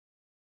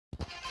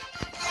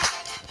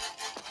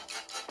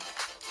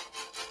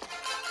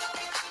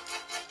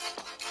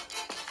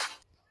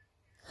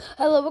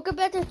Hello, welcome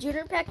back to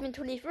Junior Pac-Man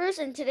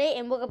 21st,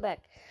 and welcome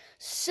back.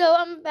 So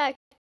I'm back.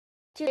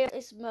 Today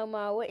is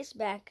Momo is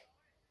back.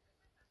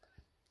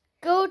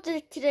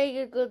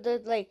 Today's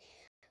the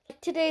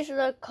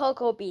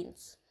cocoa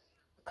beans.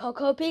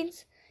 Cocoa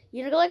beans?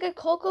 You know like a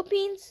cocoa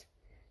beans?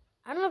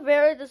 I don't know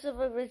very this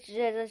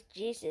is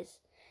Jesus.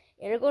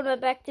 And we're going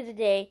back to the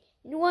day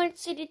in one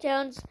city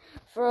towns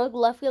for a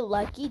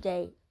lucky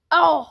day.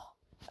 Oh,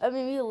 I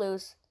made me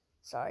lose.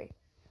 Sorry.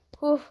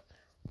 Whew.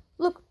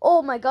 Look,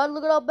 oh my god,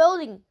 look at our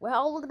building.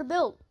 Wow, look at the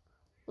build.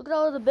 Look at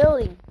all the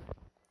building.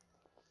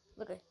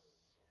 Look at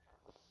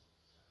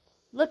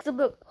the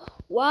build.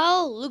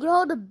 Wow, look at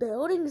all the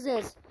buildings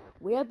is.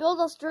 We have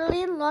built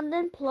Australian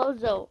London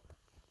Plaza.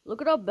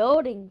 Look at our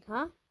building,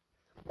 huh?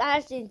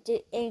 That's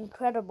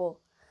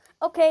incredible.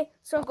 Okay,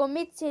 so I'm going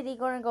mid city,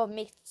 gonna go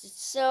mix.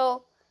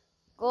 So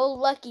go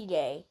lucky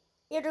day.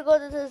 Here to go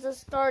to the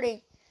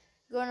starting.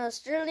 Going to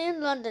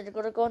Australian London,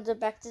 gonna go into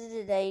back to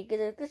the day, get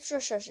a good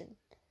session.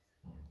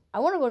 I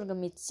want to go to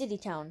meet city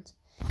towns.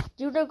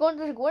 Dude, we're going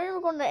to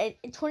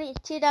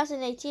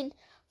 2018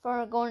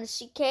 for going to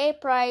CK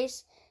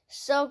Price.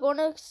 So going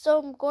to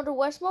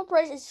Westmore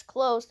Price is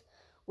closed.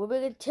 We're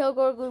going to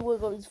we're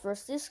going for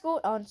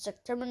Cisco on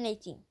September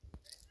 18th.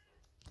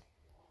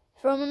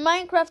 From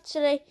Minecraft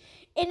today,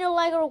 in a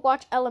like or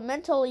watch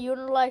Elemental, you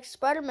know like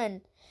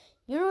Spider-Man.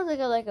 You know they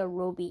got like a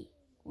Ruby.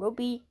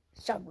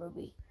 Stop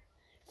Ruby.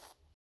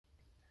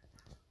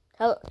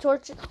 Hello,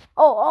 George.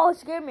 Oh, it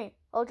scared me.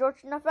 Oh,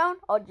 George, not found.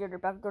 Oh, Junior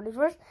Pac-Man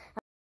 21st.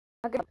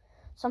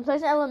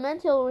 Sometimes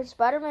Elemental with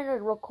Spider-Man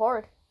would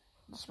record.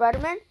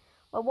 Spider-Man?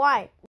 But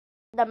why?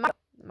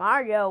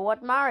 Mario.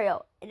 What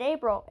Mario? In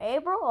April.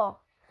 Oh,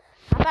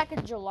 I'm back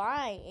in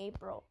July.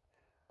 April.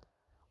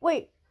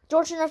 Wait,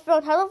 George, not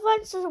found. How the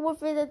fun says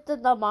with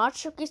the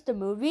Macho Kiss the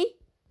movie?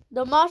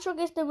 The Macho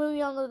Kiss the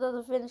movie on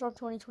the finish on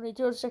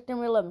 2022,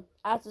 September 11th.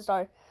 At the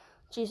start.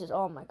 Jesus,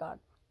 oh my god.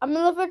 I'm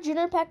gonna look for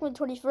Junior Pac-Man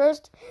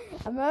 21st.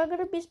 I'm not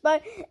gonna be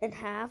spy and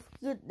have a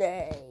good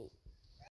day.